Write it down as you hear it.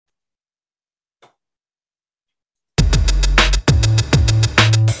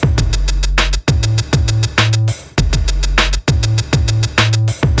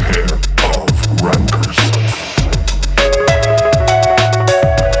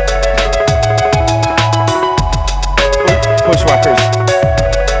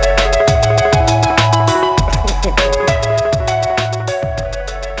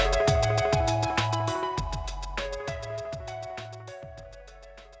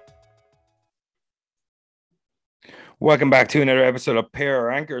Welcome back to another episode of Pair of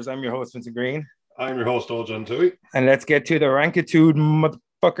Rankers. I'm your host, Vincent Green. I'm your host, Oljan Tui. And let's get to the Rankitude,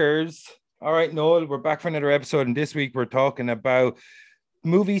 motherfuckers. All right, Noel, we're back for another episode. And this week we're talking about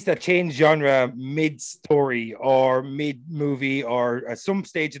movies that change genre mid-story or mid-movie or at some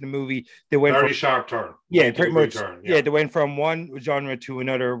stage of the movie. They went Very sharp turn. Yeah, pretty much. Turn, yeah, they went from one genre to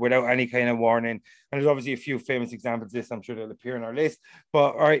another without any kind of warning. And there's obviously a few famous examples of this. I'm sure they'll appear on our list.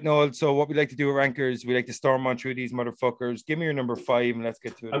 But all right, Noel. So what we like to do with rankers, we like to storm on through these motherfuckers. Give me your number 5 and let's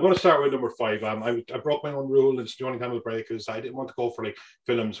get to it. I'm going to start with number 5. I broke my own rule. It's the only time I'll break is I didn't want to go for like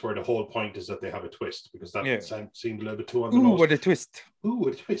films where the whole point is that they have a twist because that seemed a little bit too on the nose. What a twist. Ooh,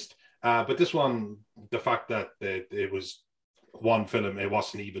 what a twist. But this one, the fact that it was one film, it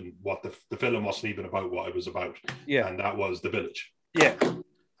wasn't even what the film wasn't even about what it was about. Yeah. And that was The Village. Yeah.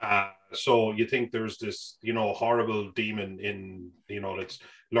 So you think there's this, horrible demon that's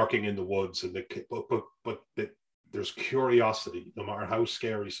lurking in the woods, and there's curiosity, no matter how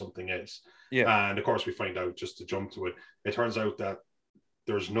scary something is. Yeah. And of course, we find out, just to jump to it, it turns out that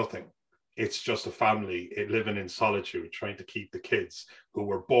there's nothing. It's just a family living in solitude, trying to keep the kids who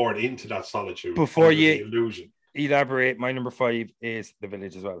were born into that solitude. Before you the illusion. Elaborate, my number 5 is The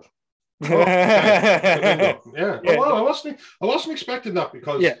Village as well. Oh, okay. Yeah. Well, I wasn't expecting that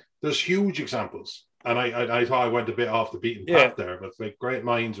because there's huge examples, and I thought I went a bit off the beaten path there, but like great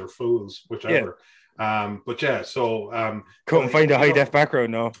minds or fools, whichever. Couldn't find a high def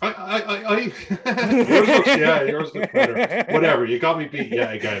background. No, yours looks better. Whatever, you got me beat.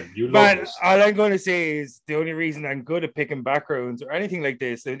 Yeah, again, you love this. All I'm going to say is the only reason I'm good at picking backgrounds or anything like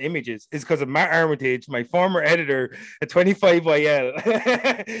this and images is because of Matt Armitage, my former editor at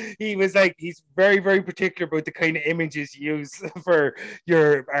 25YL. He's very, very particular about the kind of images you use for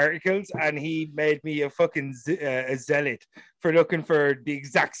your articles, and he made me a fucking a zealot for looking for the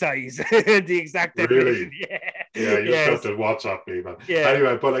exact size, the exact definition. Really? Yeah, you just have to WhatsApp me, man. Yeah.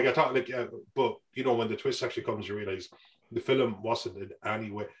 Anyway, but like I thought, but when the twist actually comes, you realize the film wasn't in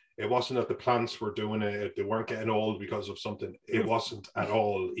any way. It wasn't that the plants were doing it; they weren't getting old because of something. It wasn't at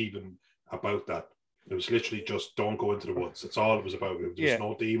all even about that. It was literally just don't go into the woods. That's all it was about. There was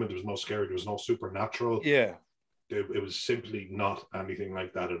no demon. There was no scary. There was no supernatural. Yeah. It was simply not anything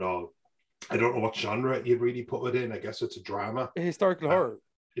like that at all. I don't know what genre you'd really put it in. I guess it's a drama. Historical horror.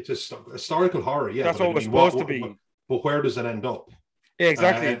 It's a historical horror, yeah. That's what it was supposed to be. But where does it end up? Yeah,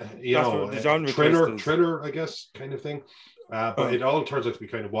 exactly. That's what the genre thriller, I guess, kind of thing. But it all turns out to be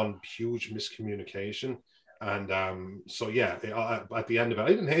kind of one huge miscommunication. And at the end of it, I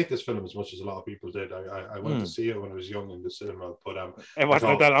didn't hate this film as much as a lot of people did. I went to see it when I was young in the cinema. But it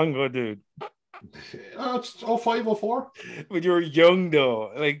wasn't that long ago, dude. It's 0504. When you were young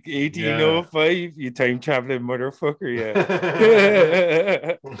though, like 1805, you time traveling motherfucker,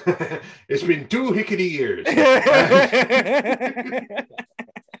 It's been 2 hickety years.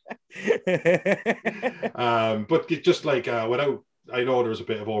 But just like without, I know there's a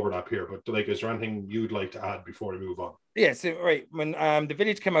bit of overlap here, but like, is there anything you'd like to add before we move on? Yeah, so right when The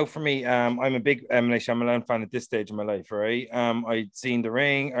Village came out for me, I'm a big M. Night Shyamalan fan at this stage of my life, right? I'd seen The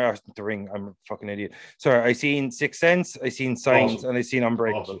Ring, I'm a fucking idiot. Sorry, I seen Sixth Sense, I seen Signs, and I seen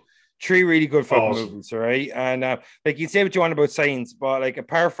Unbreakable. Awesome. 3 really good fucking movies, all right? And like you say what you want about Signs, but like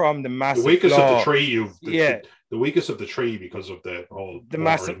apart from the massive weakest flaw, of the tree, the weakest of the tree because of the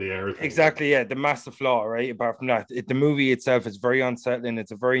massive in the air thing. Exactly, yeah, the massive flaw, right? Apart from that, the movie itself is very unsettling.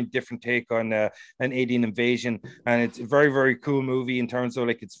 It's a very different take on an alien invasion, and it's a very, very cool movie in terms of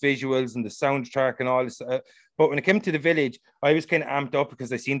like its visuals and the soundtrack and all this. But when it came to The Village, I was kind of amped up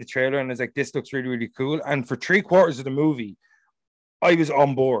because I seen the trailer and I was like, this looks really, really cool. And for 3/4 of the movie, I was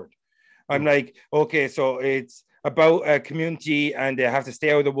on board. I'm like, okay, so it's about a community and they have to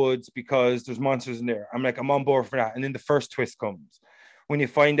stay out of the woods because there's monsters in there. I'm like, I'm on board for that. And then the first twist comes when you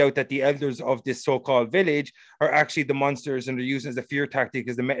find out that the elders of this so-called village are actually the monsters and they're using as a fear tactic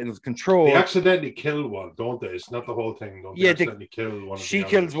as a method of control. They accidentally kill one, don't they? It's not the whole thing. Don't they accidentally kill one? She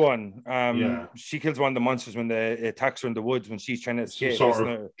kills one. She kills one of the monsters when they attacks her in the woods when she's trying to escape. Some sort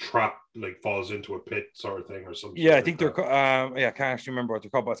of trap, like falls into a pit sort of thing or something. Yeah, I think they're. I can't actually remember what they're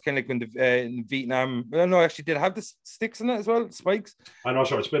called, but it's kind of like when in Vietnam. I don't know. Actually, did it have the sticks in it as well? Spikes. I'm not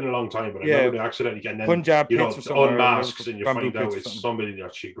sure. It's been a long time, but I remember they accidentally get Punjab unmasks and you find out it's somebody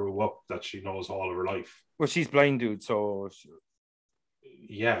that she grew up that she knows all of her life. Well, she's blind, dude. So.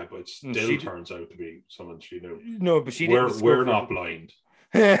 Yeah, but it still turns out to be someone she knew. No, but she didn't. We're not blind.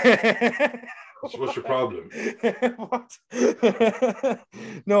 What's your problem? What?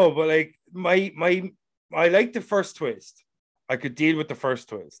 No, but like I like the first twist. I could deal with the first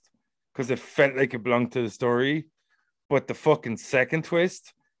twist because it felt like it belonged to the story. But the fucking second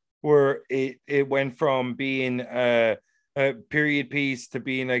twist where it went from being a period piece to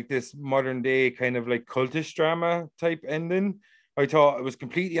being like this modern day kind of like cultish drama type ending. I thought it was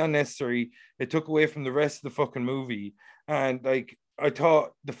completely unnecessary. It took away from the rest of the fucking movie. And like I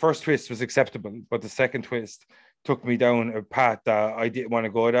thought the first twist was acceptable, but the second twist took me down a path that I didn't want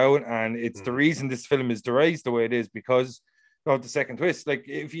to go down. And it's the reason this film is derised the way it is because of the second twist. Like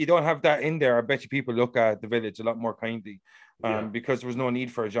if you don't have that in there, I bet you people look at The Village a lot more kindly. Because there was no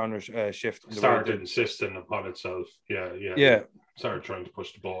need for a genre shift. Started insisting upon itself. Yeah. Started trying to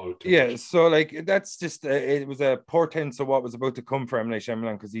push the ball out. Much. So like that's just it was a portent of what was about to come for M. Night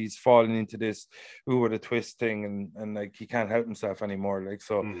Shyamalan because he's fallen into this with a twist thing and like he can't help himself anymore. Like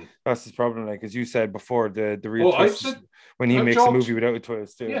so that's his problem. Like as you said before, the real twist is when he makes a movie without a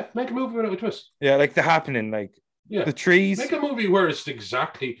twist. Yeah, make a movie without a twist. Yeah, like The Happening, like the trees. Make a movie where it's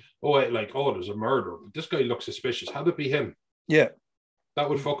exactly there's a murder. This guy looks suspicious. Have it be him. Yeah. That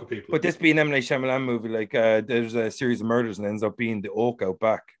would fuck with people. But this being an M. Night Shyamalan movie, like there's a series of murders and ends up being the oak out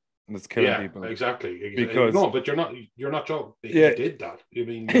back and it's killing people. Exactly. Because but you're not joking. He did that. I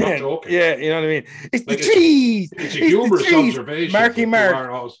mean, you're not joking. Yeah, you know what I mean? It's like the trees. It's a humorous observation.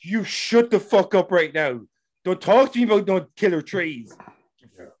 Mark, you shut the fuck up right now. Don't talk to me about no killer trees.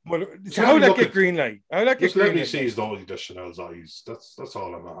 Well, how that get green light? How that get green light? Just let me see Zoe Deschanel's eyes. That's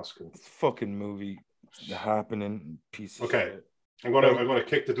all I'm asking. It's fucking movie. The Happening piece. Okay, I'm gonna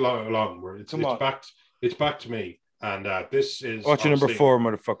kick it along. Where it's back to me, and this is what's your number 4,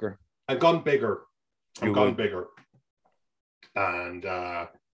 motherfucker? I've gone bigger. And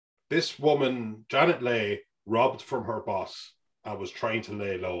this woman, Janet Leigh, robbed from her boss and was trying to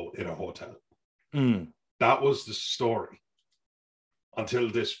lay low in a hotel. That was the story until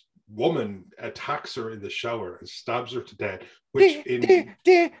this woman attacks her in the shower and stabs her to death, which in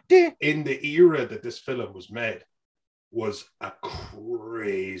the era that this film was made was a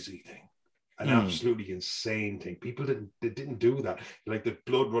crazy thing, an absolutely insane thing. People didn't do that. Like the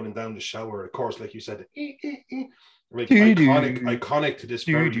blood running down the shower, of course, like you said, like iconic to this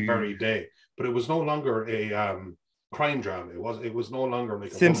very day. But it was no longer a crime drama. It was no longer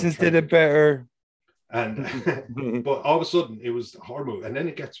like Simpsons did it better. And but all of a sudden it was a horror movie, and then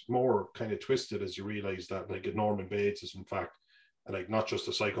it gets more kind of twisted as you realize that like Norman Bates is in fact like not just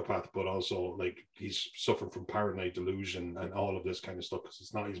a psychopath, but also like he's suffering from paranoid delusion and all of this kind of stuff because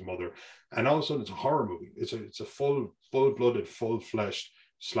it's not his mother. And all of a sudden it's a horror movie. It's a full-blooded, full-fleshed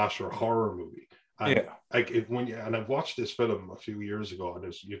slasher horror movie. And like I've watched this film a few years ago,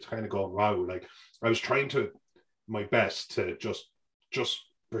 and you're kind of going, wow, like I was trying to my best to just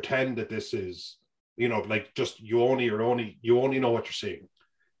pretend that this is, you know, like just you only know what you're seeing.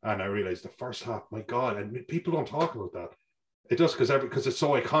 And I realized the first half, my God, and people don't talk about that. It does because it's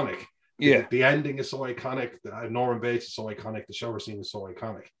so iconic. Yeah, the ending is so iconic. Norman Bates is so iconic. The shower scene is so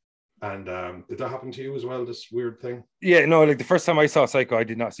iconic. And did that happen to you as well? This weird thing? Yeah, no. Like the first time I saw Psycho, I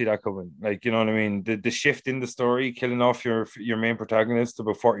did not see that coming. Like, you know what I mean? The shift in the story, killing off your main protagonist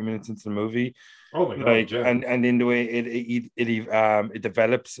about 40 minutes into the movie. Oh my God! Like, yeah. and in the way it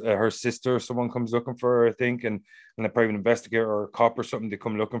develops, her sister, someone comes looking for her, I think, and a private investigator or a cop or something, they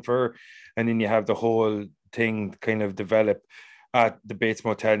come looking for her, and then you have the whole thing kind of develop at the Bates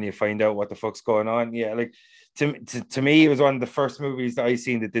Motel, and you find out what the fuck's going on. Yeah, like to me, it was one of the first movies that I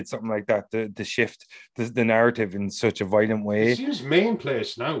seen that did something like that, to shift the narrative in such a violent way. It seems main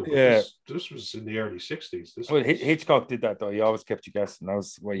place now. Yeah, this was in the early 60s. Hitchcock did that though. He always kept you guessing. That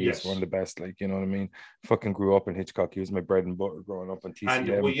was why he's one of the best. Like, you know what I mean? Fucking grew up in Hitchcock. He was my bread and butter growing up on TCM.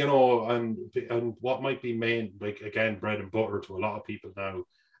 And well, you know, and what might be main, like again, bread and butter to a lot of people now.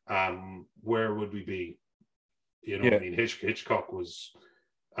 Where would we be? You know, I mean, Hitchcock was,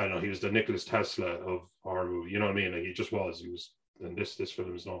 I don't know, he was the Nicholas Tesla of horror movie. You know what I mean? Like he was, and this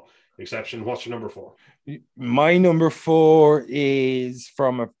film is no exception. What's your number 4? My number 4 is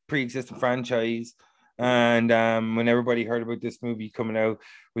from a pre-existing franchise, and when everybody heard about this movie coming out,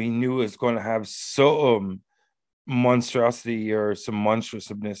 we knew it was going to have some monstrosity or some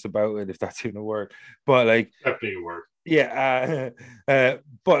monstrousness about it, if that's even a word. But like, definitely a word. Yeah,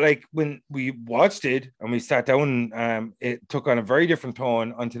 but like when we watched it and we sat down, it took on a very different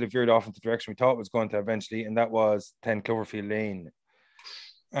tone until it veered off into the direction we thought it was going to eventually, and that was 10 Cloverfield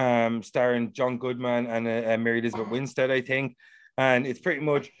Lane, starring John Goodman and Mary Elizabeth Winstead, I think. And it's pretty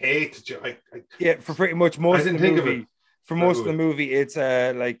much for pretty much most of the movie. For most of the movie, it's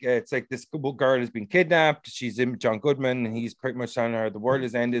like this girl has been kidnapped. She's in John Goodman, and he's pretty much telling her the world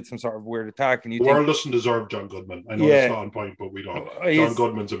has ended, some sort of weird attack. And the world doesn't deserve John Goodman. I know it's not on point, but we don't. John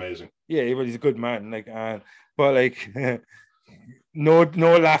Goodman's amazing. Yeah, he's a good man. Like, but like, no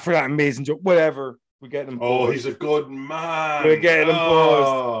laugh for that amazing joke. Whatever. We get him. Oh, he's a good man. We're getting him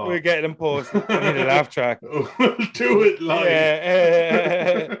paused. We're getting him paused. I need a laugh track. We'll do it live.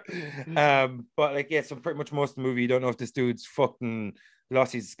 Yeah. But like, yeah, so pretty much most of the movie, you don't know if this dude's fucking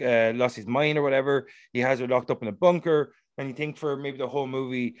lost his mind or whatever. He has her locked up in a bunker, and you think for maybe the whole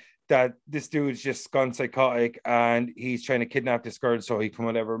movie that this dude's just gone psychotic and he's trying to kidnap this girl so he can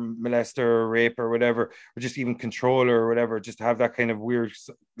whatever molest her or rape her or whatever, or just even control her or whatever, just to have that kind of weird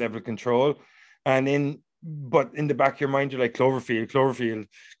level of control. But in the back of your mind, you're like, Cloverfield,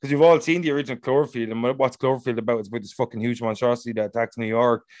 because you've all seen the original Cloverfield, and what's Cloverfield about? It's about this fucking huge monstrosity that attacks New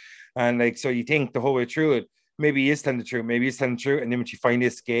York, and like, so you think the whole way through it, maybe he is telling the truth, and then when she finally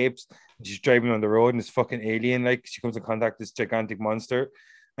escapes, she's driving on the road, and this fucking alien, like, she comes in contact with this gigantic monster,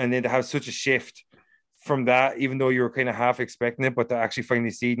 and then to have such a shift from that, even though you were kind of half expecting it, but to actually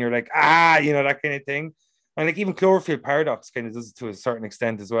finally see it, and you're like, that kind of thing. And like even Cloverfield Paradox kind of does it to a certain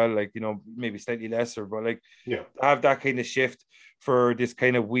extent as well, like, maybe slightly lesser, but like, yeah, have that kind of shift for this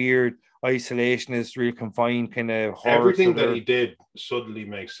kind of weird isolationist, real confined kind of horror. Everything that he did suddenly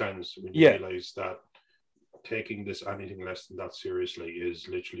makes sense when you realize that taking this anything less than that seriously is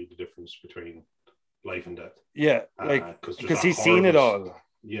literally the difference between life and death. Yeah, like because he's seen it all.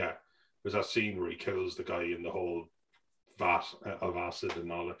 Yeah, there's that scene where he kills the guy in the whole vat of acid and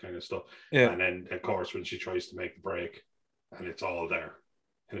all that kind of stuff. Yeah. And then of course when she tries to make the break and it's all there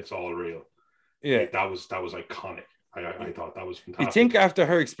and it's all real. Yeah, that was iconic. I thought that was fantastic. You think after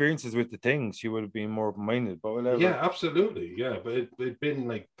her experiences with the thing, she would have been more open-minded, but whatever. Yeah, absolutely. Yeah, but it'd been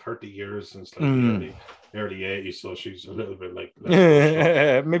like 30 years since like the early 80s, so she's a little bit like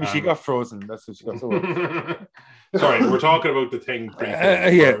maybe she got frozen. That's what she got. Sorry, we're talking about the thing.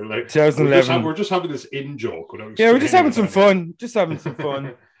 Yeah, like 2011. We're just having this in joke. Yeah, we're just having some fun. Just having some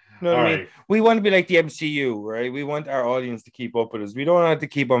fun. You know what I mean? Right. We want to be like the MCU, right? We want our audience to keep up with us. We don't have to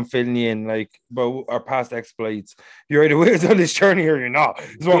keep on filling in like about our past exploits. You're either with us on this journey or you're not.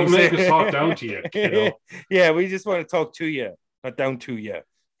 That's what I'm make saying. us talk down to you. Yeah, we just want to talk to you, not down to you. You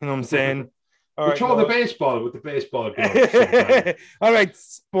know what I'm saying? All right, throw the baseball with the baseball glove. All right,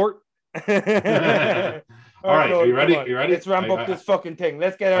 sport. All right, are you ready? You ready? Let's ramp up this fucking thing.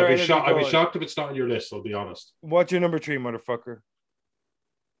 Let's get our energy going. I'd be shocked if it's not on your list, I'll be honest. What's your number 3, motherfucker?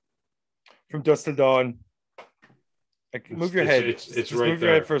 From Dusk Till Dawn. Move your head. It's just right move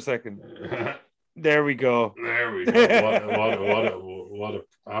there. Your head for a second. There we go. There we go. What a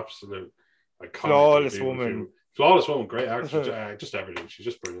absolute iconic flawless woman. Flawless woman, great actress, just everything. She's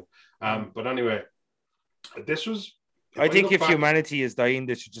just brilliant. But anyway, this was. I think if humanity is dying,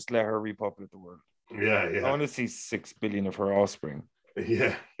 they should just let her repopulate the world. Yeah. I want to see 6 billion of her offspring.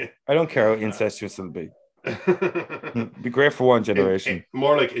 Yeah. I don't care how incestuous it'll be. Be great for one generation.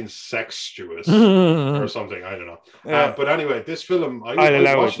 More like incestuous or something. I don't know. But anyway, this film,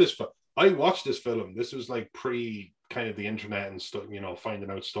 I watched this film. This was like pre kind of the internet and stuff,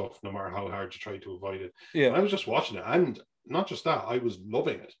 finding out stuff, no matter how hard you try to avoid it. Yeah. And I was just watching it, and not just that, I was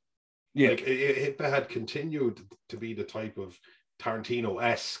loving it. Yeah. Like it had continued to be the type of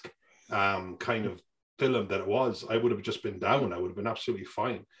Tarantino-esque kind of film that it was. I would have just been down. I would have been absolutely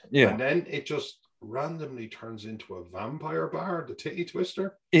fine. Yeah. And then it just randomly turns into a vampire bar, the Titty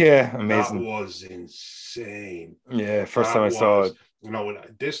Twister. Yeah, amazing. That was insane. Yeah, first time I saw it.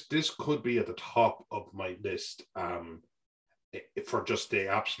 This could be at the top of my list for just the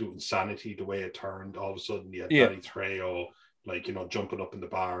absolute insanity, the way it turned. All of a sudden, you had Danny Trejo, jumping up in the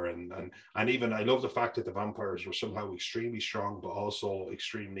bar, and even I love the fact that the vampires were somehow extremely strong, but also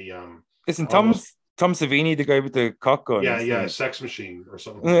extremely Isn't Tom Savini the guy with the cock gun? Yeah, Sex Machine or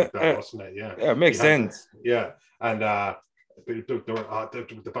something like that, wasn't it? Yeah, it makes sense. Yeah, and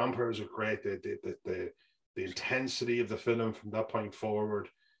the vampires are great. The intensity of the film from that point forward,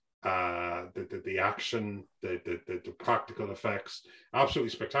 the action, the practical effects, absolutely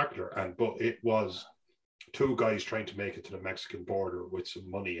spectacular. But it was 2 guys trying to make it to the Mexican border with some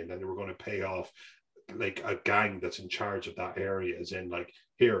money, and then they were going to pay off like a gang that's in charge of that area, as in like,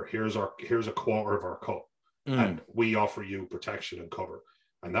 here's a quarter of our cut, and we offer you protection and cover.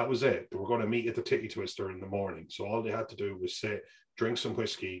 And that was it. They were going to meet at the Titty Twister in the morning, so all they had to do was drink some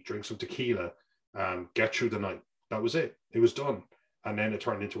whiskey, drink some tequila, get through the night. That was it. It was done. And then it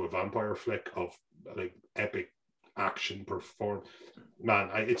turned into a vampire flick of like epic action perform.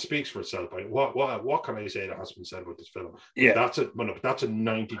 Man, it speaks for itself. What can I say that has been said about this film? Yeah, that's a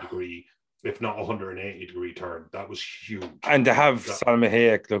 90-degree, if not 180-degree turn. That was huge. And to have Salma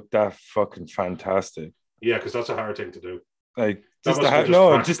Hayek look that fucking fantastic. Yeah, because that's a hard thing to do. Like just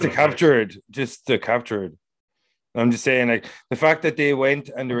to capture it. I'm just saying, like, the fact that they went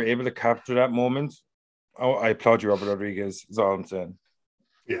and they were able to capture that moment. Oh, I applaud you, Robert Rodriguez. Is all I'm saying.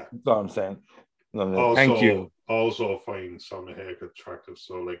 Yeah, that's all I'm saying. Thank you. Also find Salma Hayek attractive.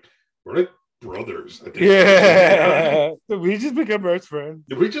 So like we're like brothers. Yeah. We just become best friends.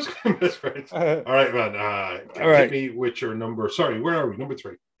 Did we just become best friends? All right, man. All right. Hit me with your number. Sorry, where are we? Number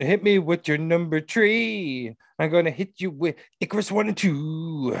 3. Hit me with your number 3. I'm gonna hit you with Icarus 1 and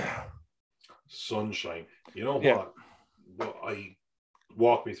 2. Sunshine. You know what? Well, I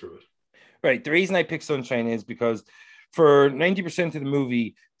walk me through it. Right. The reason I picked Sunshine is because for 90% of the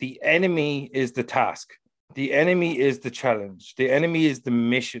movie, the enemy is the task. The enemy is the challenge. The enemy is the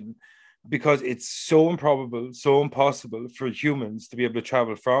mission, because it's so improbable, so impossible for humans to be able to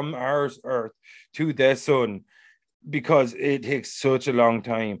travel from our Earth to the sun, because it takes such a long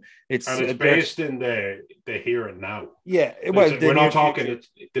time. It's based in the here and now. Yeah, well, we're not talking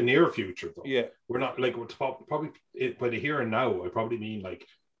the near future though. Yeah, we're not like we're probably by the here and now. I probably mean like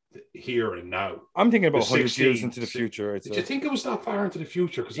here and now. I'm thinking about 100 years into the future. Did you think it was that far into the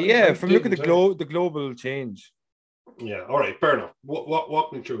future? From look at the global change. Yeah, all right, fair enough.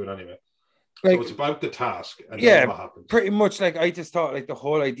 Walk me through it anyway. Like, so it's about the task, and then what happens? Pretty much. Like I just thought, like the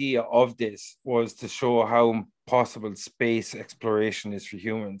whole idea of this was to show how possible space exploration is for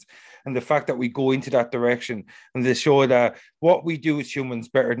humans, and the fact that we go into that direction, and to show that what we do as humans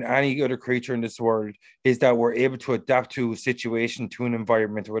better than any other creature in this world is that we're able to adapt to a situation, to an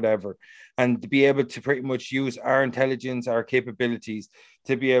environment, or whatever, and to be able to pretty much use our intelligence, our capabilities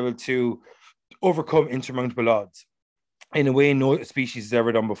to be able to overcome insurmountable odds in a way no species has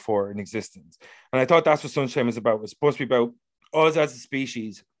ever done before in existence. And I thought that's what Sunshine was about. It's supposed to be about us as a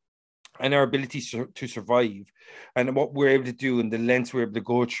species and our ability to survive, and what we're able to do, and the lengths we're able to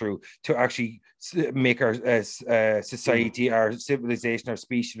go through to actually make our society, our civilization, our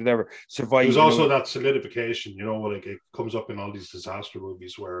species, whatever, survive. There's also that solidification, you know, like it comes up in all these disaster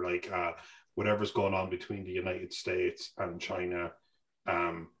movies where like whatever's going on between the United States and China,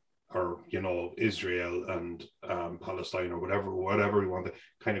 or you know, Israel and Palestine, or whatever we want to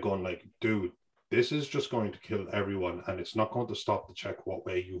kind of going like, dude, this is just going to kill everyone, and it's not going to stop to check what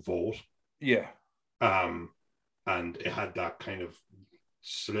way you vote. Yeah. And it had that kind of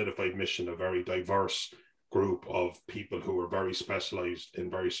solidified mission, a very diverse group of people who were very specialized in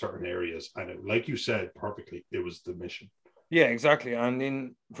very certain areas, and it, like you said perfectly, it was the mission. Yeah, exactly. And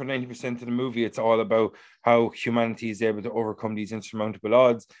in for 90% of the movie, it's all about how humanity is able to overcome these insurmountable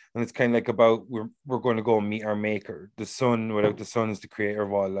odds. And it's kind of like about we're going to go and meet our maker. The sun, without the sun, is the creator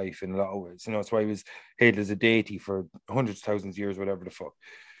of all life in a lot of ways. You know, that's why he was hailed as a deity for hundreds of thousands of years, whatever the fuck.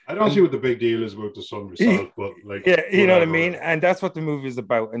 I don't see what the big deal is about the sun myself, but like, yeah, you know what I mean? And that's what the movie is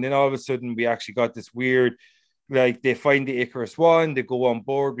about. And then all of a sudden, we actually got this weird, like they find the Icarus One, they go on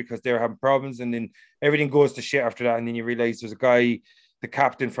board because they're having problems, and then everything goes to shit after that. And then you realize there's a guy, the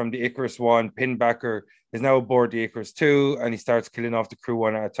captain from the Icarus One, Pinbacker, is now aboard the Icarus Two, and he starts killing off the crew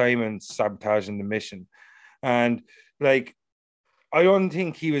one at a time and sabotaging the mission. And like, I don't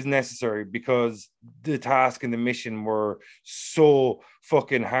think he was necessary, because the task and the mission were so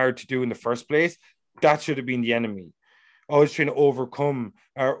fucking hard to do in the first place. That should have been the enemy. I was trying to overcome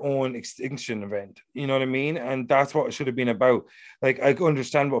our own extinction event. You know what I mean? And that's what it should have been about. Like, I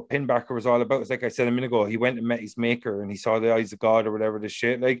understand what Pinbacker was all about. It's like I said a minute ago, he went and met his maker and he saw the eyes of God or whatever the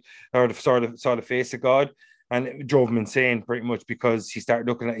shit, like, or saw the face of God. And it drove him insane pretty much, because he started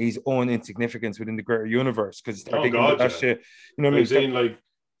looking at his own insignificance within the greater universe. Because he started thinking about that shit. You know what I mean? Saying like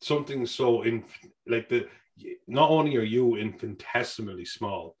something so not only are you infinitesimally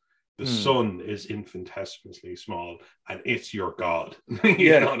small, the sun is infinitesimally small, and it's your God.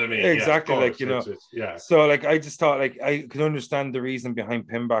 You know what I mean? Exactly. Yeah, like, you know, So like, I just thought, like, I could understand the reason behind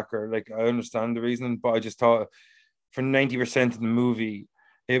Pinbacker. Like, I understand the reason, but I just thought for 90% of the movie,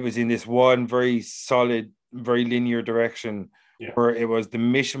 it was in this one very solid, very linear direction, where it was, the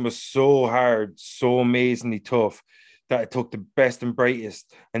mission was so hard, so amazingly tough, that it took the best and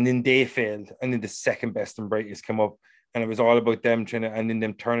brightest, and then they failed, and then the second best and brightest came up. And it was all about them trying to, and then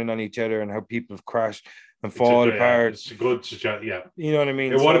them turning on each other, and how people have crashed and fall apart. It's a good suggestion. Yeah. You know what I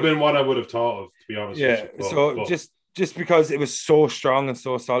mean? It would have been what I would have thought of, to be honest. Yeah. Just because it was so strong and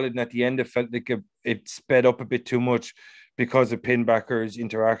so solid, and at the end it felt like it sped up a bit too much because of Pinbacker's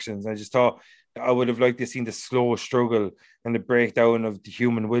interactions. I just thought I would have liked to see the slow struggle and the breakdown of the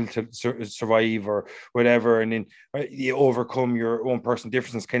human will to survive or whatever, and then you overcome your own personal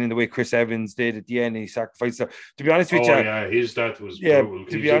differences, kind of the way Chris Evans did at the end, and he sacrificed. So, to be honest with you, his death was brutal.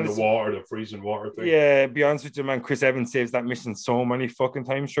 To be honest, in the water, the freezing water thing. Yeah, to be honest with you, man, Chris Evans saves that mission so many fucking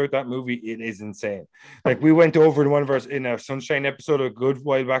times throughout that movie. It is insane. Like, we went over in one of our Sunshine episode a good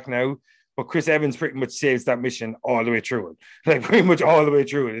while back now. But Chris Evans pretty much saves that mission all the way through it. Like, pretty much all the way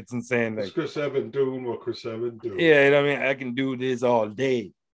through it. It's insane. Like, Chris Evans doing what Chris Evans do. Yeah, I mean, I can do this all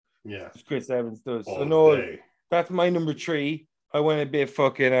day. Yeah. Chris Evans does. All So no, day. that's my number 3. I went a bit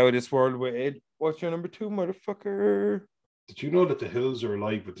fucking out of this world with it. What's your number 2, motherfucker? Did you know that the hills are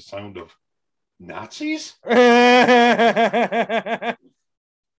alive with the sound of Nazis? The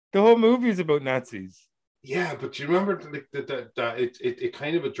whole movie is about Nazis. Yeah, but you remember that it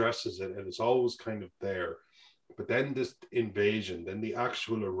kind of addresses it, and it's always kind of there. But then this invasion, then the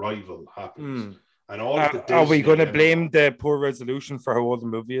actual arrival happens. And all of the Disney, are we going to blame the poor resolution for how old the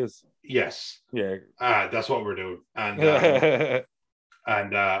movie is? Yes. Yeah. That's what we're doing. And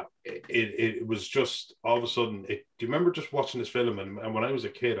it was just all of a sudden. Do you remember just watching this film? And when I was a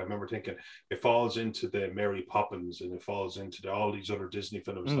kid, I remember thinking it falls into the Mary Poppins and it falls into all these other Disney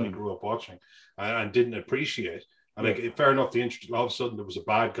films that I grew up watching and didn't appreciate. And like, fair enough, all of a sudden there was a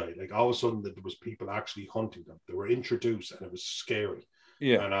bad guy. Like all of a sudden there was people actually hunting them. They were introduced, and it was scary.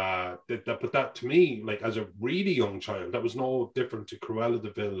 Yeah. And but that to me, like as a really young child, that was no different to Cruella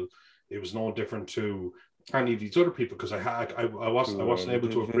de Vil. It was no different to any of these other people, because I wasn't able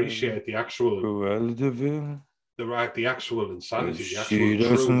to appreciate the actual Cruella de Vil. The actual insanity. She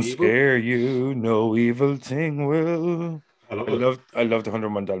doesn't scare you. No evil thing will. I loved the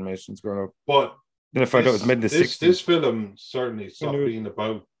 101 Dalmatians growing up. But then I found out it was made in the 60s. This film certainly stopped being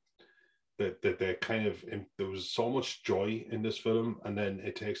about the kind of, there was so much joy in this film, and then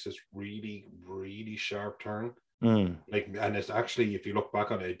it takes this really, really sharp turn. Like, and it's actually, if you look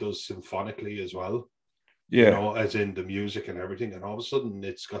back on it, it does symphonically as well. Yeah, you know, as in the music and everything, and all of a sudden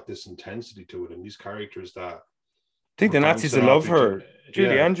it's got this intensity to it, and these characters that I think the Nazis love her.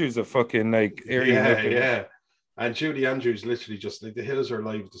 Julie Andrews a fucking like yeah. And Julie Andrews literally just like, the hills are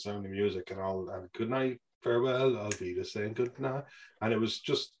alive with the sound of music and all, and good night, farewell, I'll be the same, good night. And it was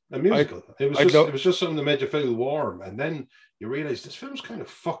just a musical. It was just something that made you feel warm, and then you realize this film's kind of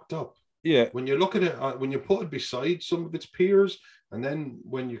fucked up. Yeah, when you look at it, when you put it beside some of its peers, and then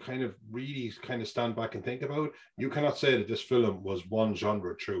when you kind of really kind of stand back and think about it, you cannot say that this film was one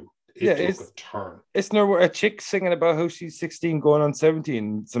genre true. It took a turn. It's no a chick singing about how she's 16 going on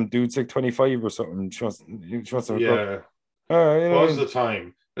 17. Some dude's like 25 or something. She wants to hook up. Was the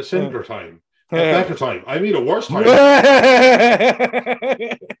time. A simpler time. A better time. I mean a worse time.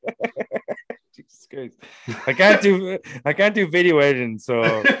 Jesus Christ. I can't do video editing,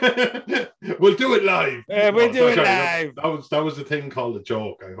 so we'll do it live. We'll do it live. That was the thing called a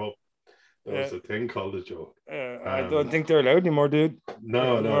joke, I hope. That was a thing called a joke. I don't think they're allowed anymore, dude.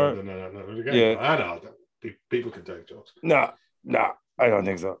 No. Again, I know. People can take jokes. No, I don't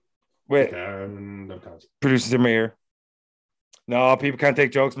think so. Wait. Producers in my ear. No, people can't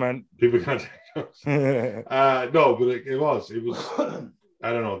take jokes, man. People can't take jokes. No, but it was.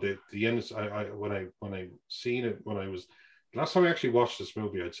 I don't know. The end. When I seen it, when I was last time I actually watched this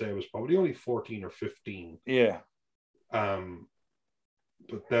movie, I'd say I was probably only 14 or 15. Yeah.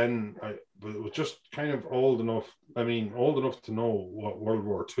 But then but it was just kind of old enough to know what World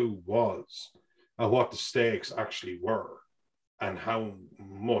War II was and what the stakes actually were, and how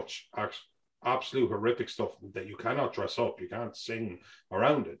much absolute horrific stuff that you cannot dress up, you can't sing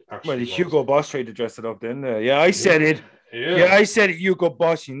around it. Well, Hugo Boss tried to dress it up, didn't they? Yeah, I said it. Yeah, I said it. Hugo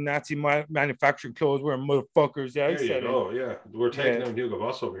Boss, you Nazi manufacturing clothes wearing motherfuckers. Yeah, I said it. Oh, yeah, we're taking down Hugo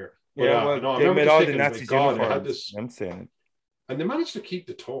Boss over here. But, they made all the Nazis uniforms. I'm saying it. And they managed to keep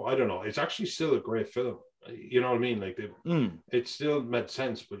the tone. I don't know. It's actually still a great film. You know what I mean? Like it still made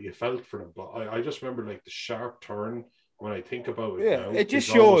sense, but you felt for them. But I just remember like the sharp turn when I think about it. Yeah, now, it just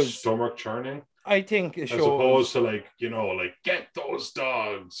shows stomach churning. I think it shows, as opposed to like get those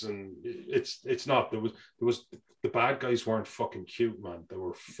dogs, and it's not. There was the bad guys weren't fucking cute, man. They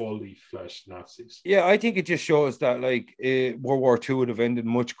were fully fleshed Nazis. Yeah, I think it just shows that like World War II would have ended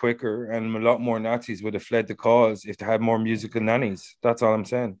much quicker, and a lot more Nazis would have fled the cause if they had more musical nannies. That's all I'm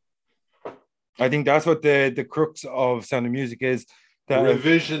saying. I think that's what the crux of Sound of Music is. That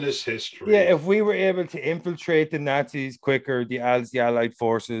revisionist history. Yeah, if we were able to infiltrate the Nazis quicker, the Allied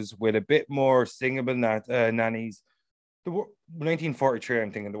forces with a bit more singable nannies, the 1943,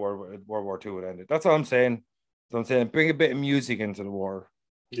 I'm thinking the World War II would end it. That's all I'm saying. So I'm saying bring a bit of music into the war.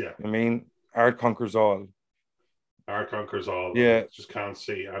 Yeah. I mean, art conquers all. Art conquers all. Yeah. Just can't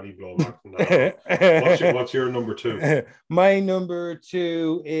see any blowback from that. What's your number 2? My number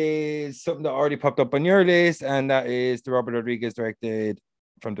 2 is something that already popped up on your list, and that is the Robert Rodriguez directed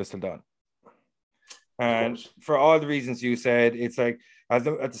From Dusk Till Dawn. And for all the reasons you said, it's like at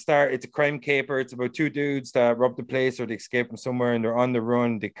the start, it's a crime caper. It's about 2 dudes that rob the place or they escape from somewhere and they're on the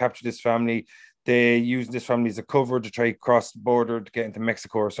run. They capture this family. They use this family as a cover to try to cross the border to get into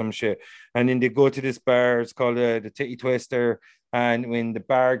Mexico or some shit. And then they go to this bar. It's called the Titty Twister. And when it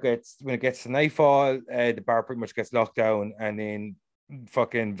gets to nightfall, the bar pretty much gets locked down. And then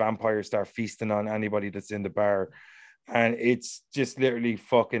fucking vampires start feasting on anybody that's in the bar. And it's just literally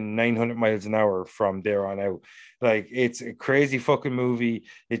fucking 900 miles an hour from there on out. Like, it's a crazy fucking movie.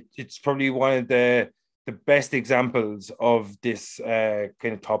 It's probably one of the best examples of this kind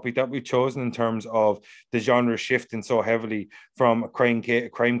of topic that we've chosen, in terms of the genre shifting so heavily from a crime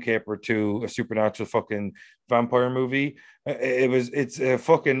caper to a supernatural fucking vampire movie. It's a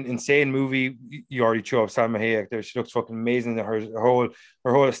fucking insane movie. You already threw up Salma Hayek there. She looks fucking amazing. Her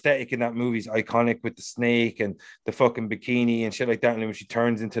whole aesthetic in that movie is iconic, with the snake and the fucking bikini and shit like that. And then when she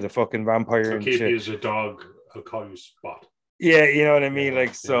turns into the fucking vampire, so and keep shit. you as a dog, I'll call you Spot. Yeah, you know what I mean.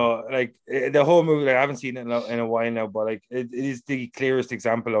 The whole movie, like, I haven't seen it in a while now, but like it is the clearest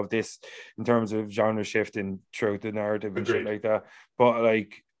example of this in terms of genre shifting throughout the narrative and shit like that. But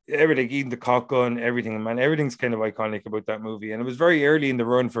like everything, even the cock gun, everything, man, everything's kind of iconic about that movie. And it was very early in the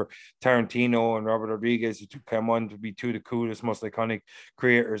run for Tarantino and Robert Rodriguez, who came on to be two of the coolest, most iconic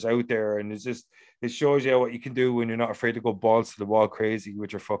creators out there. And it shows you what you can do when you're not afraid to go balls to the wall crazy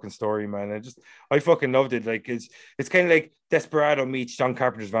with your fucking story, man. I fucking loved it. Like, it's kind of like Desperado meets John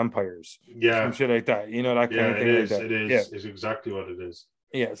Carpenter's Vampires. Yeah. Some shit like that. You know, that kind of thing. It is. Like that. It is. Yeah. It's exactly what it is.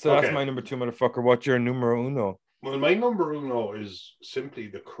 Yeah. So that's my number 2, motherfucker. What's your numero uno? Well, my number uno is simply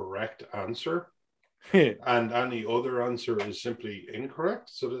the correct answer. And any other answer is simply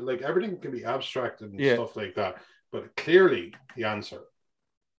incorrect. So that, like, everything can be abstract and stuff like that. But clearly the answer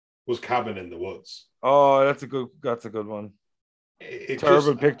was Cabin in the Woods. Oh, that's a good one.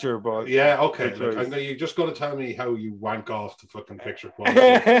 Terrible picture, but yeah, okay. Like, you're just going to tell me how you wank off the fucking picture quality,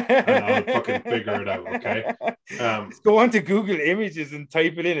 and I'll fucking figure it out. Okay. Just go on to Google Images and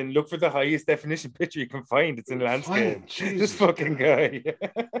type it in and look for the highest definition picture you can find. It's in landscape. This fucking guy.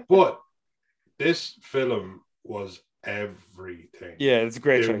 But this film was everything. Yeah, it's a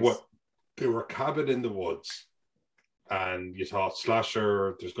great choice. They were Cabin in the Woods, and you thought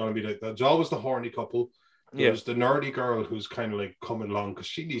slasher. There's always the horny couple. There's the nerdy girl who's kind of like coming along because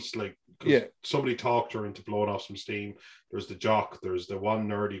she needs somebody talked her into blowing off some steam. There's the jock. There's the one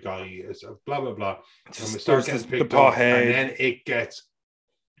nerdy guy. It's blah blah blah. And we start getting picked up, and then it gets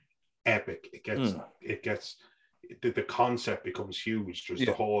epic. It gets the concept becomes huge. There's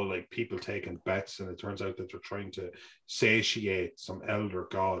the whole like people taking bets, and it turns out that they're trying to satiate some elder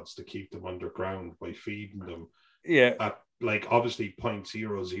gods to keep them underground by feeding them. At, like, obviously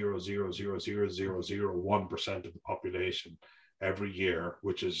 0.000000001% of the population every year,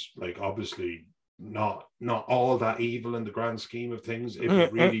 which is like obviously not all that evil in the grand scheme of things.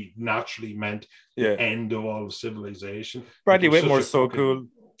 It really naturally meant the end of all of civilization. Bradley Whitmore's so cool.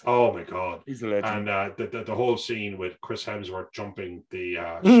 Oh my god, he's a legend. And the whole scene with Chris Hemsworth jumping the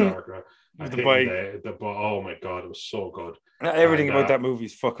shark. Oh my god, it was so good. Everything about that movie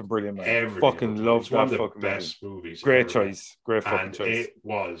is fucking brilliant, man. Fucking love that. One of the best movies. Great choice. Great fucking choice. It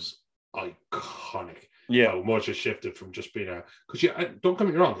was iconic. Yeah. How much it shifted from just being don't get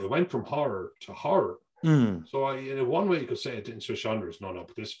me wrong, it went from horror to horror. So in one way you could say it didn't switch genres. No,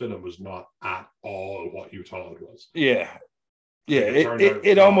 but this film was not at all what you thought it was. Yeah. Yeah.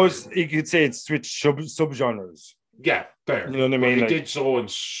 It almost, you could say it switched subgenres. Yeah, fair. You know what I mean? It did so in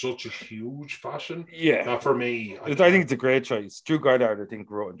such a huge fashion. Yeah. For me, I think it's a great choice. Drew Goddard, I think,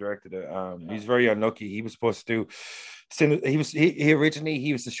 wrote and directed it. He's very unlucky. He was supposed to do. He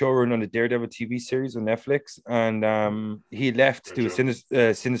originally was the showrunner on the Daredevil TV series on Netflix, and he left to do a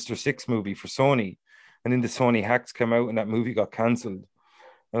Sinister Six movie for Sony, and then the Sony hacks came out, and that movie got cancelled.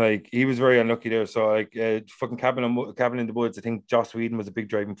 Like, he was very unlucky there. So like, fucking Cabin in the Woods, I think Joss Whedon was a big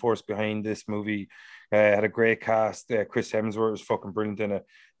driving force behind this movie. Had a great cast. Chris Hemsworth was fucking brilliant in it.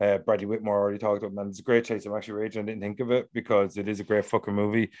 Bradley Whitmore already talked about, man. It's a great choice. I'm actually raging I didn't think of it, because it is a great fucking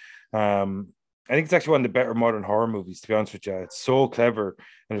movie. I think it's actually one of the better modern horror movies, to be honest with you. It's so clever,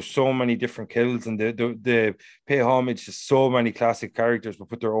 and there's so many different kills, and they pay homage to so many classic characters, but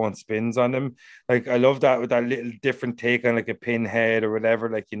put their own spins on them. Like, I love that, with that little different take on like a pinhead or whatever,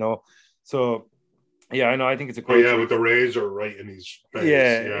 like, you know. So yeah, I know. I think it's a great choice. With the razor right in his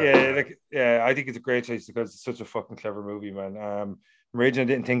face. I think it's a great choice because it's such a fucking clever movie, man. Raging, I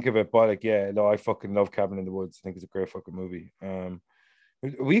didn't think of it, but like, I fucking love Cabin in the Woods. I think it's a great fucking movie.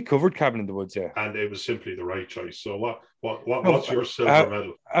 We covered Cabin in the Woods, and it was simply the right choice. So what's your silver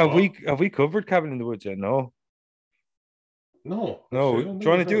medal? Have we covered Cabin in the Woods yet? No. Do you want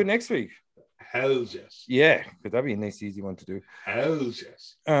to do it next week? Hells yes. Yeah, because that'd be a nice, easy one to do. Hells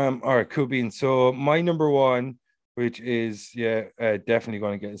yes. All right, cool beans. So my number one, which is definitely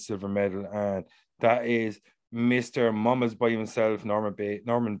going to get a silver medal, and that is Mr. Mama's by himself,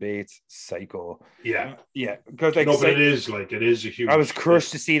 Norman Bates, Psycho. Yeah. Because like, but it is a huge. I was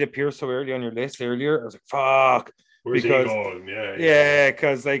crushed to see it appear so early on your list earlier. I was like, fuck. Where's he going? Yeah,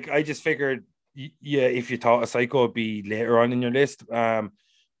 because like I just figured, yeah, if you thought a Psycho would be later on in your list.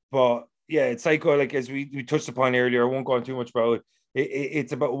 But yeah, it's Psycho, like as we touched upon earlier, I won't go on too much about it.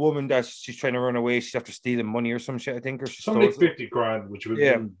 It's about a woman that she's trying to run away. She's after stealing money or some shit, I think, or she something stole like 50 grand, which would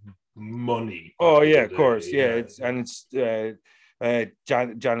be money. Oh yeah, of course. Yeah, it's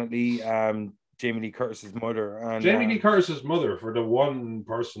Janet Lee, Jamie Lee Curtis's mother, and Jamie Lee Curtis's mother, for the one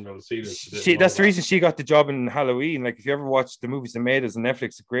person that'll see this. That's the reason she got the job in Halloween. Like if you ever watched the movies they made as a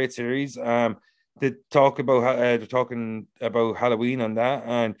Netflix, a great series. They talk about they're talking about Halloween on that,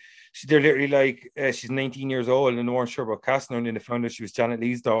 and they're literally like she's 19 years old and they weren't sure about casting her, and then they found out she was Janet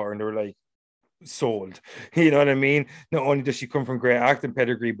Lee's daughter, and they were like, sold. You know what I mean? Not only does she come from great acting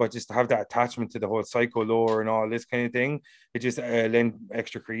pedigree, but just to have that attachment to the whole Psycho lore and all this kind of thing, it just lent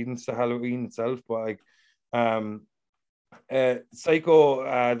extra credence to Halloween itself. But like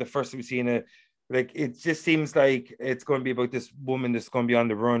Psycho, the first time we seen it, like it just seems like it's going to be about this woman that's going to be on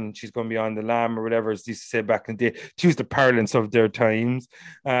the run. She's going to be on the lam or whatever, as they used to say back in the day, to use the parlance of their times.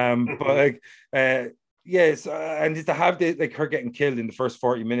 But like yes, and just to have like her getting killed in the first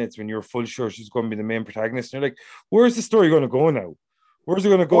 40 minutes when you're full sure she's going to be the main protagonist, and you're like, where's the story going to go now? Where's it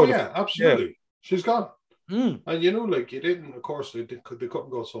going to go? Oh yeah, absolutely. She's gone. And you know, like it didn't, of course, they couldn't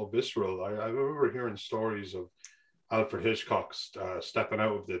go so visceral. I remember hearing stories of Alfred Hitchcock stepping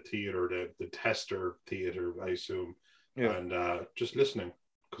out of the theater, the tester theater, I assume, and just listening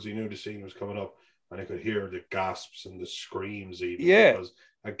because he knew the scene was coming up, and I could hear the gasps and the screams even. Because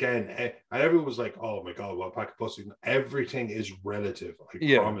again, and everyone was like, "Oh my god, what pack of pussy!" Everything is relative. I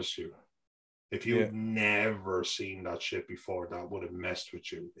promise you. If you've never seen that shit before, that would have messed with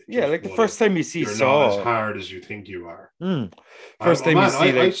you. Like the first time you see you're not as hard as you think you are. First time you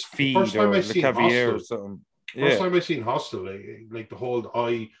see like Feed or Le Cavier or something. First time I seen Hostel, like the whole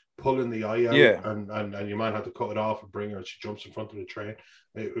eye pulling the eye out, and your man had to cut it off and bring her, and she jumps in front of the train.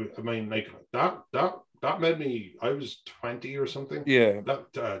 I mean, like that made me. I was 20 or something. Yeah,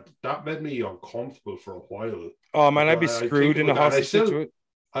 that made me uncomfortable for a while. Oh man, I'd be screwed in a hostel situation.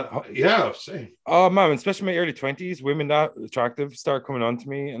 Same. Oh man, especially in my early 20s, women that attractive start coming on to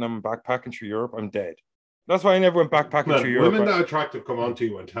me, and I'm backpacking through Europe. I'm dead. That's why I never went backpacking through Europe. Women that attractive come on to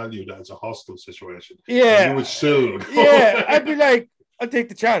you and tell you that it's a hostile situation. Yeah, you would sue. I'd be like, I'll take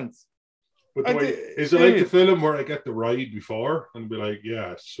the chance. But is it like the film where I get the ride before and be like,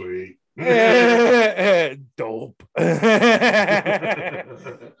 yeah, sweet. Dope.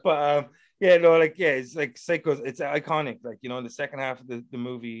 But it's like Psycho. It's iconic. Like, you know, in the second half of the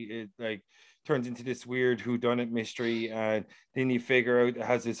movie, it like turns into this weird whodunit mystery, and then you figure out it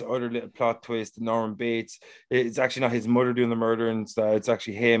has this other little plot twist. Norman Bates, it's actually not his mother doing the murder, and it's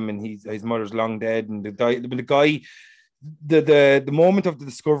actually him, and his mother's long dead, and the guy. The moment of the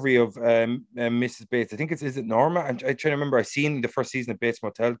discovery of Mrs. Bates, I think is it Norma? I'm trying to remember. I seen the first season of Bates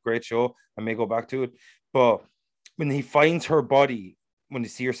Motel, great show. I may go back to it, but when he finds her body, when you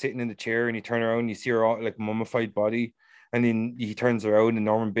see her sitting in the chair and you turn around, you see her all, like mummified body, and then he turns around and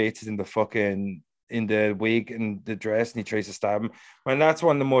Norman Bates is in the wig and the dress, and he tries to stab him. And that's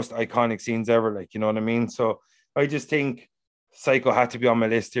one of the most iconic scenes ever. Like, you know what I mean? So I just think Psycho had to be on my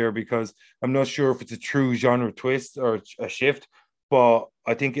list here because I'm not sure if it's a true genre twist or a shift, but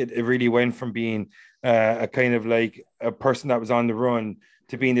I think it really went from being a kind of like a person that was on the run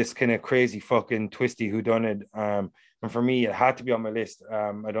to being this kind of crazy fucking twisty whodunit. And for me, it had to be on my list.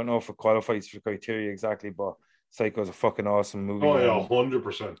 I don't know if it qualifies for criteria exactly, but Psycho is a fucking awesome movie. Oh yeah,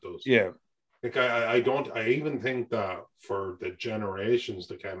 100% does. Yeah. Like I even think that for the generations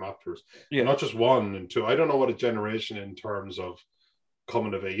that came after us, not just one and two. I don't know what a generation in terms of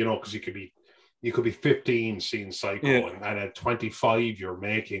coming of age, you know, because you could be 15 seeing Psycho, and at 25 you're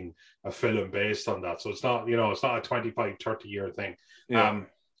making a film based on that. So it's not, you know, it's not a 25, 30 year thing. Yeah.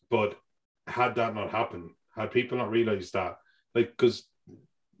 But had that not happened, had people not realized that, like, because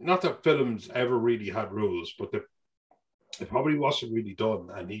not that films ever really had rules, but it probably wasn't really done,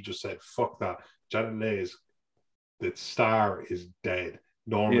 and he just said, fuck that. Janet Leigh's the star is dead.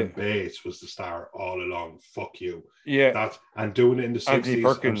 Norman Bates was the star all along. Fuck you. Yeah. And doing it in the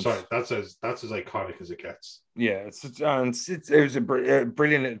 60s, I'm sorry, that's as iconic as it gets. Yeah, it was a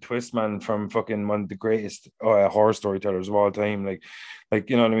brilliant little twist, man, from fucking one of the greatest horror storytellers of all time. Like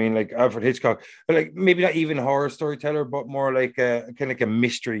you know what I mean? Like Alfred Hitchcock, but like maybe not even horror storyteller, but more like a kind of like a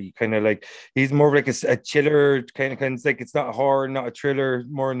mystery, kind of like he's more like a chiller kind of it's like it's not a horror, not a thriller,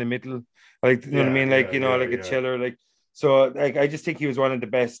 more in the middle. Like you know what I mean? Like a chiller, like. So, like, I just think he was one of the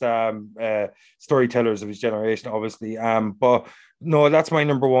best storytellers of his generation, obviously. But no, that's my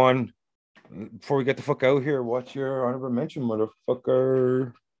number one. Before we get the fuck out here, what's your honorable mention,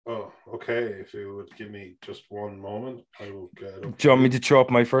 motherfucker? Oh, okay. If you would give me just one moment, I will get it up Do you for want me you. to throw up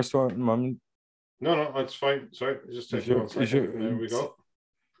my first one, Mom? No, no, it's fine. Sorry, just Is take me your, one is second. There your, we go.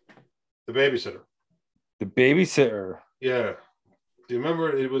 The Babysitter. the babysitter? Yeah. Do you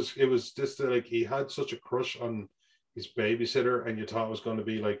remember it was just like he had such a crush on his babysitter, and you thought it was going to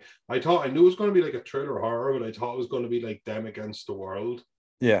be like I knew it was going to be like a thriller horror, but I thought it was going to be like them against the world.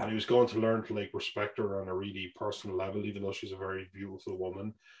 Yeah. And he was going to learn to like respect her on a really personal level, even though she's a very beautiful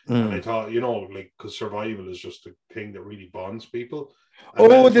woman. And I Mm. thought, like, because survival is just a thing that really bonds people.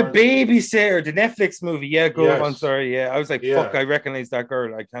 And then Oh, it the turns, babysitter, the Netflix movie. Yeah, go on. yes, Sorry. Yeah, I was like, fuck, yeah, I recognize that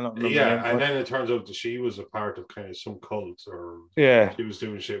girl. I cannot remember her name. yeah. And then it turns out that she was a part of kind of some cult, or Yeah. she was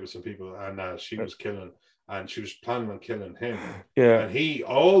doing shit with some people, and she was killing, and she was planning on killing him. Yeah. And he,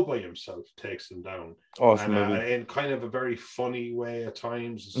 all by himself, takes them down, Awesome and movie. in kind of a very funny way at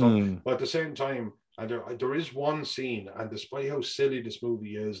times and stuff. Mm. But at the same time, and there is one scene, and despite how silly this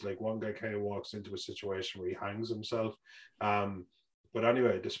movie is, like one guy kind of walks into a situation where he hangs himself. But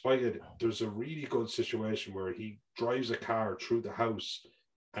anyway, despite it, there's a really good situation where he drives a car through the house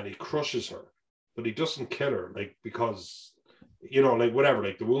and he crushes her, but he doesn't kill her, like, because like whatever,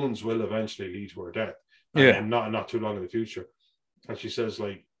 like the wounds will eventually lead to her death, and Yeah. then not too long in the future. And she says,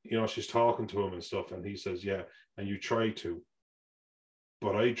 like, she's talking to him and stuff, and he says, yeah, and you tried to,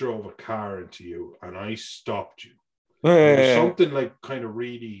 but I drove a car into you and I stopped you. And there was something like kind of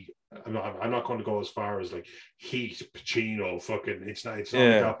really. I'm not going to go as far as like Heat, Pacino, fucking. It's not like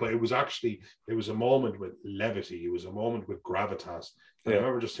that, but it was a moment with levity. It was a moment with gravitas. And I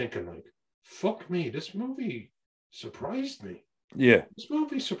remember just thinking, like, fuck me, this movie surprised me. Yeah. This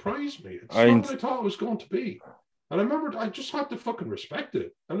movie surprised me. It's not what I thought it was going to be. And I remember I just had to fucking respect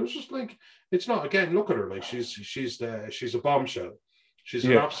it. And it was just like, it's not, again, look at her. Like, she's a bombshell. She's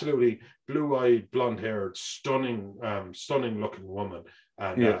an absolutely blue-eyed, blonde-haired, stunning looking woman.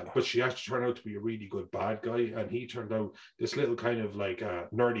 And but she actually turned out to be a really good bad guy. And he turned out this little kind of like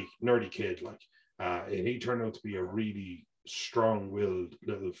nerdy kid, like, and he turned out to be a really strong-willed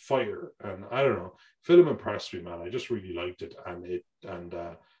little fighter. And I don't know, film impressed me, man. I just really liked it, and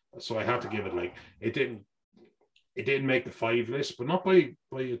so I had to give it, like, it didn't make the 5 list, but not by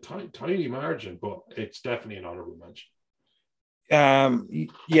a tiny margin. But it's definitely an honorable mention.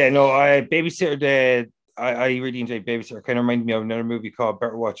 Yeah, no, I babysitter the I really enjoyed Babysitter. Kind of reminded me of another movie called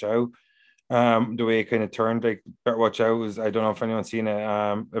Better Watch Out. The way it kind of turned, like Better Watch Out was, I don't know if anyone's seen it.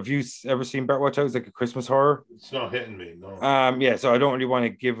 Have you ever seen Better Watch Out? It's like a Christmas horror. It's not hitting me, no. Yeah, so I don't really want to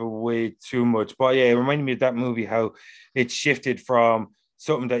give away too much, but yeah, it reminded me of that movie, how it shifted from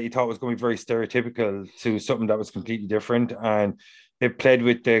something that you thought was going to be very stereotypical to something that was completely different, and it played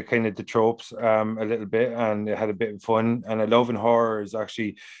with the kind of the tropes a little bit, and it had a bit of fun. And I love in horror is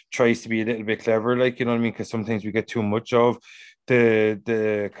actually tries to be a little bit clever, like, you know what I mean, because sometimes we get too much of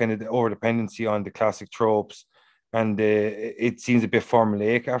the kind of the over dependency on the classic tropes, and it seems a bit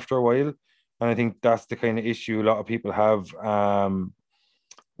formulaic after a while. And I think that's the kind of issue a lot of people have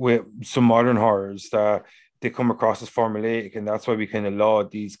with some modern horrors, that they come across as formulaic. And that's why we kind of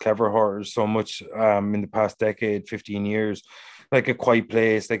laud these clever horrors so much in the past decade, 15 years, like A Quiet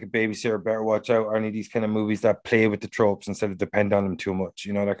Place, like A Babysitter, Better Watch Out, or any of these kind of movies that play with the tropes instead of depend on them too much,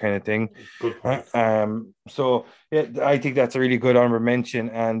 that kind of thing. Good point. So yeah, I think that's a really good honorable mention.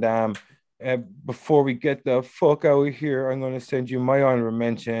 And before we get the fuck out of here, I'm going to send you my honorable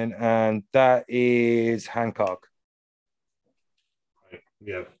mention, and that is Hancock.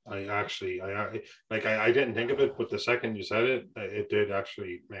 Yeah, I didn't think of it, but the second you said it, it did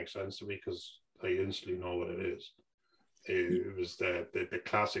actually make sense to me, because I instantly know what it is. It was the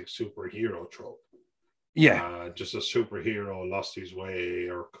classic superhero trope. Yeah. Just a superhero lost his way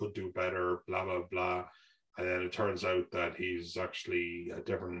or could do better, blah blah blah, and then it turns out that he's actually a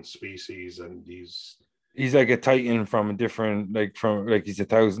different species, and he's like a titan from a different, like he's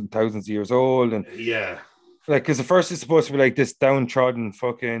thousands of years old, and yeah, like, because the first is supposed to be like this downtrodden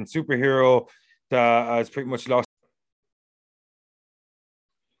fucking superhero that has pretty much lost.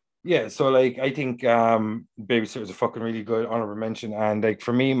 Yeah, so like I think Babysitter is a fucking really good honorable mention. And like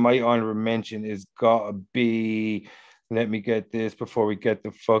for me, my honorable mention is gotta be, let me get this before we get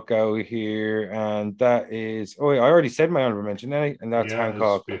the fuck out of here. And that is, oh yeah, I already said my honorable mention, and that's yeah, it's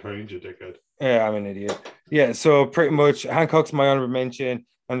Hancock. behind you, dickhead. Yeah, I'm an idiot. Yeah, so pretty much Hancock's my honorable mention.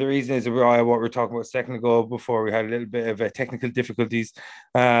 And the reason is what we were talking about a second ago before we had a little bit of technical difficulties,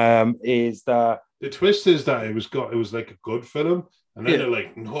 is that the twist is that it was like a good film, and then they're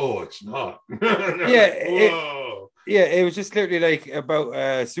like, no, it's not. Yeah, like, whoa. It was just literally like about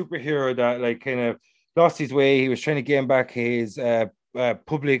a superhero that like kind of lost his way. He was trying to gain back his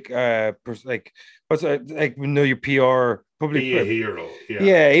public like what's like we know your PR public. Be a hero.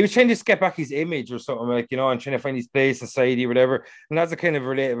 Yeah, he was trying to just get back his image or something, like, you know, and trying to find his place in society, whatever. And that's a kind of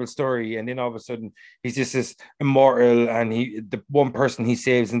relatable story. And then all of a sudden, he's just this immortal, and the one person he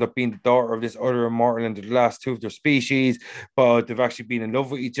saves ends up being the daughter of this other immortal, and the last two of their species. But they've actually been in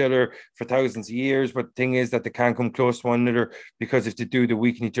love with each other for thousands of years. But the thing is that they can't come close to one another because if they do, they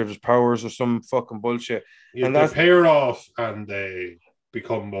weaken each other's powers or some fucking bullshit. Yeah, And they that's pair off and they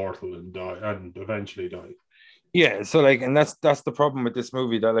become mortal and die and eventually die. Yeah, so like, and that's the problem with this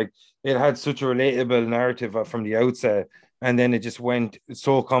movie, that like it had such a relatable narrative from the outset, and then it just went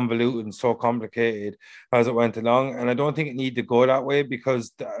so convoluted and so complicated as it went along. And I don't think it needed to go that way,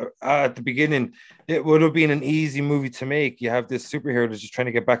 because at the beginning it would have been an easy movie to make. You have this superhero that's just trying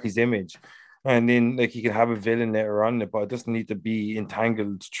to get back his image, and then like you can have a villain later on, but it doesn't need to be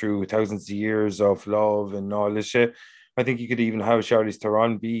entangled through thousands of years of love and all this shit. I think you could even have Charlize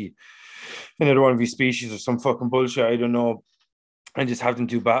Theron be another one of these species or some fucking bullshit. I don't know. And just have them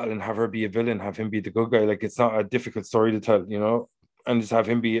do battle and have her be a villain, have him be the good guy. Like, it's not a difficult story to tell, you know? And just have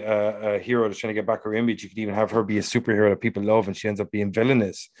him be a hero that's trying to get back her image. You could even have her be a superhero that people love, and she ends up being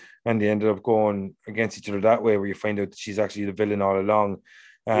villainous. And they ended up going against each other that way, where you find out that she's actually the villain all along.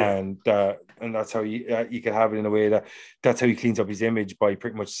 And that's how you can have it in a way that's how he cleans up his image, by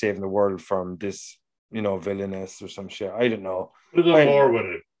pretty much saving the world from this, you know, villainous or some shit. I don't know. Could have done more with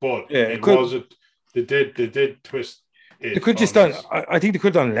it, but yeah, it wasn't. They did twist it. They could just done. I think they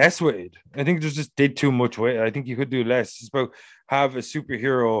could have done less with it. I think they just did too much with it. I think you could do less. It's about have a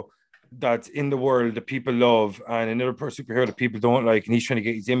superhero that's in the world that people love, and another superhero that people don't like, and he's trying to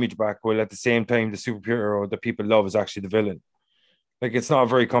get his image back. While at the same time, the superhero that people love is actually the villain. Like, it's not a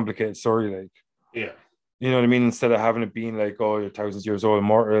very complicated story. Like, yeah. You know what I mean? Instead of having it being like, oh, you're thousands of years old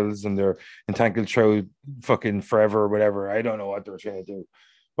immortals and they're entangled through fucking forever or whatever. I don't know what they're trying to do.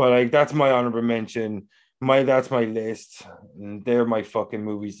 But like, that's my honorable mention. That's my list. And they're my fucking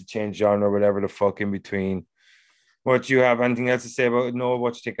movies to change genre, whatever the fuck in between. What, you have anything else to say about it? No,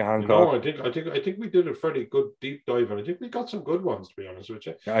 what you think of Hancock? No, I think we did a fairly good deep dive, and I think we got some good ones, to be honest with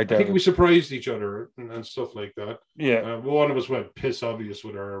you. I think we surprised each other and stuff like that. Yeah, one of us went piss obvious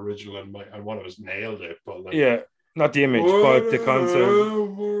with our original, and one of us nailed it. But like, yeah, not the image, but the concept.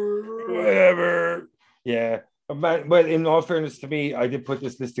 Whatever. Yeah. But in all fairness to me, I did put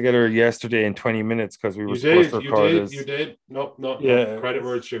this list together yesterday in 20 minutes because we were supposed to record this. You did. No. Credit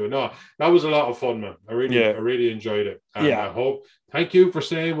where it's due. No, that was a lot of fun, man. I really enjoyed it. And I hope. Thank you for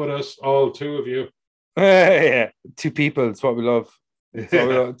staying with us, all two of you. Yeah, two people. It's what we love.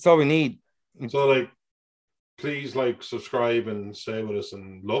 It's all we need. So, like, please, like, subscribe and stay with us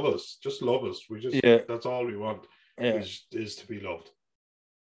and love us. Just love us. That's all we want. Yeah. Is to be loved.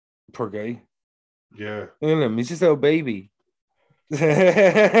 Poor guy. Yeah. Look at him. He's just a baby. Babies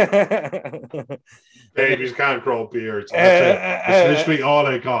can't grow beards. It's literally all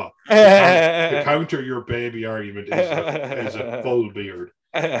I got. To counter your baby argument is a full beard.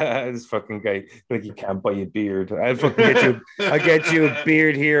 This fucking guy, like, you can't buy a beard. I'll get you a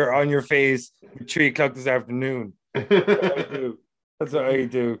beard here on your face at 3:00 this afternoon. That's what I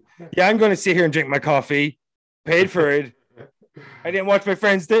do. Yeah, I'm going to sit here and drink my coffee. Paid for it. I didn't watch my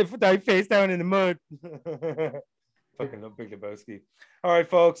friends die face down in the mud. Fucking love Big Lebowski. All right,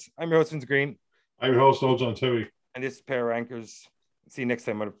 folks. I'm your host, Vince Green. I'm your host, Old John Tui. And this is Pair of Anchors. See you next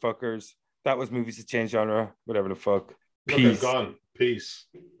time, motherfuckers. That was Movies to Change Genre. Whatever the fuck. Peace. Gone. Peace.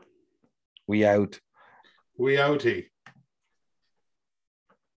 We out. We outie.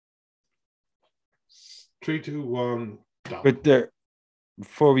 3, 2, 1. Stop. But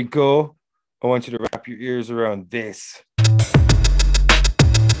before we go, I want you to wrap your ears around this.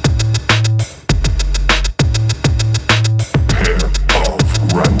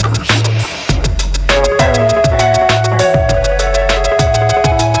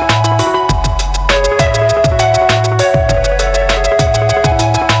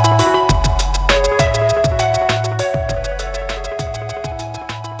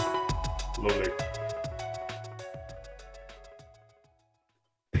 Lovely.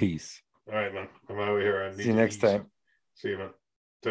 Peace. All right, man. I'm out of here. See you next time. See you, man.